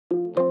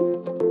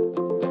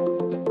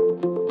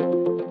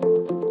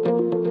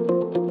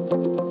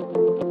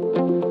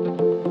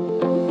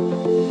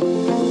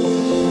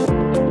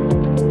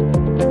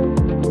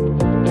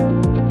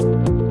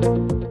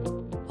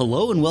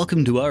Hello and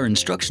welcome to our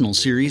instructional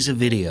series of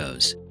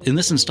videos. In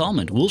this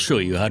installment, we'll show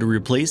you how to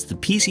replace the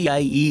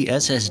PCIe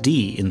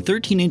SSD in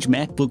 13-inch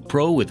MacBook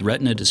Pro with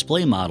Retina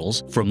display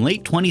models from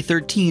late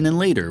 2013 and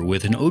later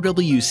with an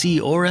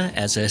OWC Aura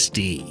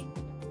SSD.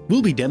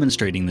 We'll be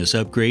demonstrating this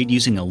upgrade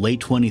using a late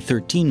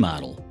 2013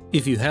 model.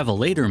 If you have a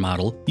later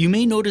model, you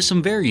may notice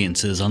some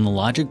variances on the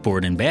logic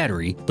board and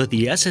battery, but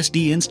the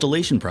SSD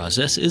installation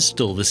process is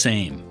still the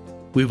same.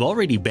 We've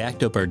already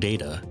backed up our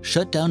data,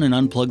 shut down and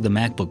unplugged the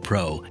MacBook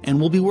Pro, and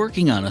we'll be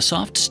working on a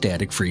soft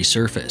static-free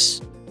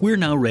surface. We're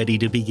now ready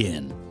to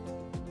begin.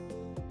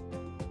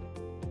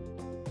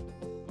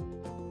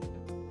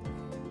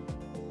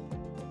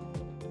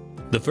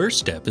 The first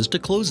step is to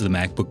close the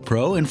MacBook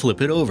Pro and flip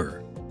it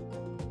over.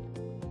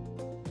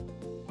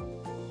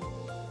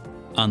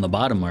 On the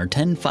bottom are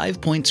 10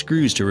 5-point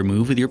screws to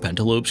remove with your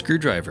pentalobe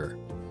screwdriver.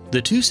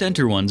 The two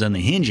center ones on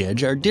the hinge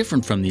edge are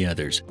different from the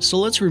others, so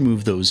let's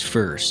remove those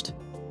first.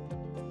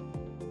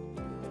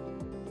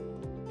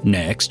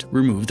 Next,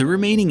 remove the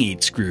remaining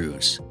 8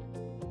 screws.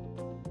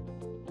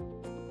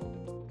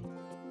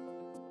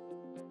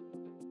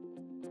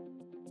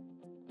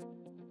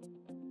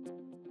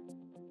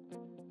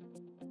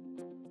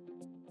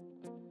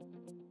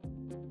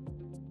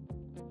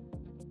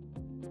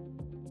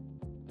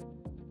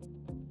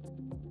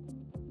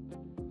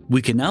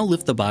 We can now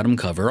lift the bottom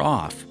cover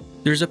off.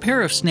 There's a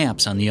pair of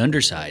snaps on the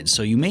underside,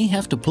 so you may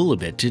have to pull a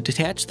bit to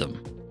detach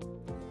them.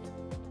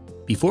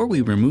 Before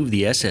we remove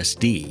the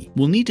SSD,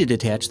 we'll need to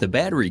detach the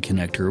battery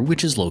connector,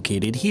 which is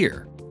located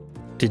here.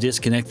 To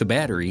disconnect the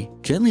battery,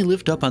 gently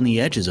lift up on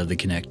the edges of the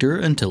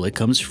connector until it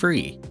comes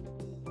free.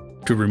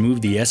 To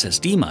remove the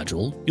SSD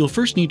module, you'll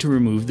first need to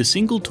remove the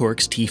single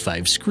Torx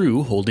T5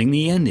 screw holding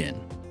the end in.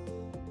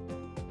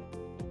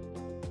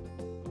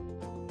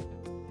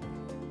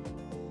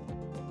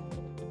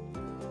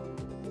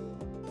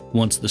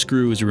 Once the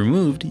screw is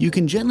removed, you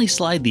can gently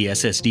slide the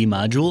SSD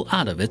module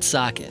out of its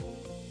socket.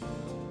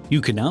 You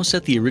can now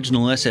set the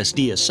original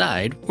SSD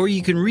aside, or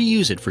you can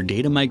reuse it for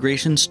data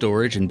migration,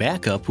 storage, and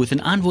backup with an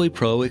Envoy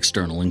Pro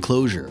external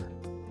enclosure.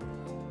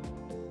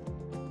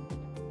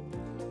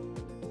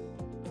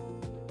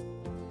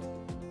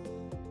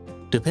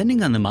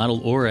 Depending on the model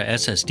Aura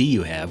SSD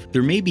you have,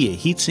 there may be a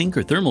heatsink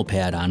or thermal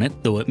pad on it,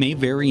 though it may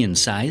vary in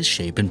size,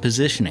 shape, and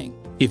positioning.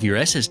 If your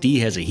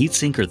SSD has a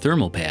heatsink or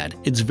thermal pad,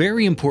 it's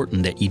very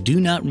important that you do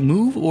not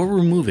move or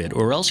remove it,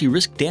 or else you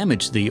risk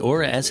damage to the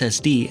Aura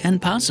SSD and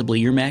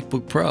possibly your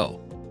MacBook Pro.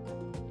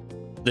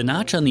 The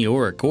notch on the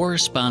Aura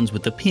corresponds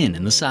with the pin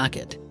in the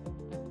socket.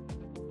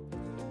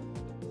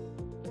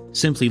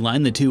 Simply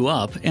line the two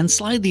up and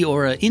slide the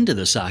Aura into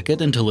the socket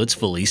until it's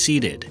fully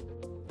seated.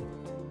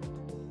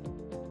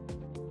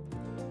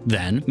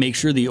 Then, make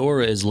sure the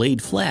Aura is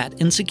laid flat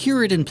and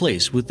secure it in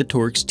place with the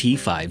Torx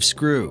T5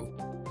 screw.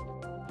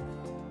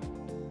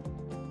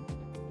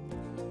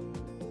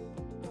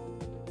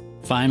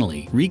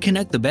 Finally,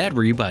 reconnect the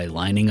battery by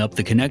lining up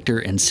the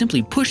connector and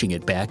simply pushing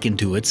it back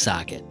into its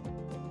socket.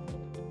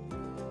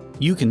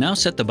 You can now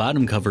set the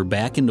bottom cover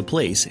back into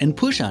place and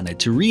push on it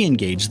to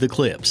re-engage the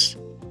clips.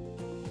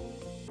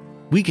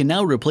 We can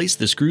now replace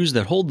the screws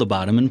that hold the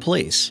bottom in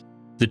place.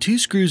 The two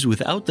screws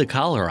without the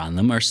collar on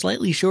them are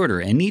slightly shorter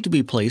and need to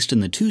be placed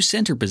in the two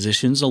center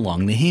positions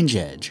along the hinge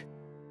edge.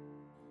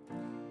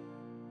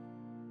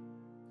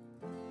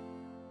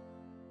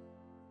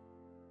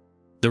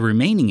 The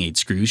remaining 8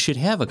 screws should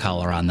have a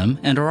collar on them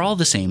and are all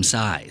the same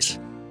size.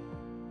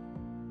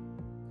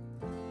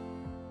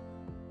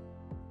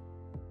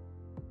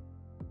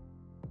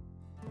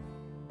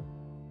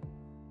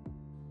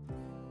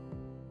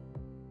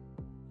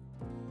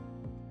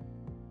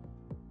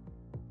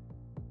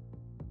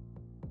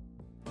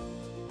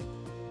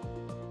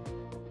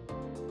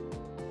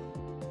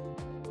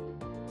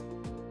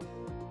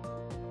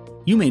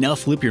 You may now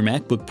flip your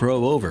MacBook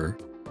Pro over,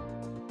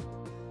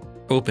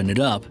 open it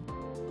up,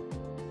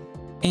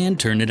 and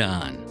turn it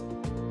on.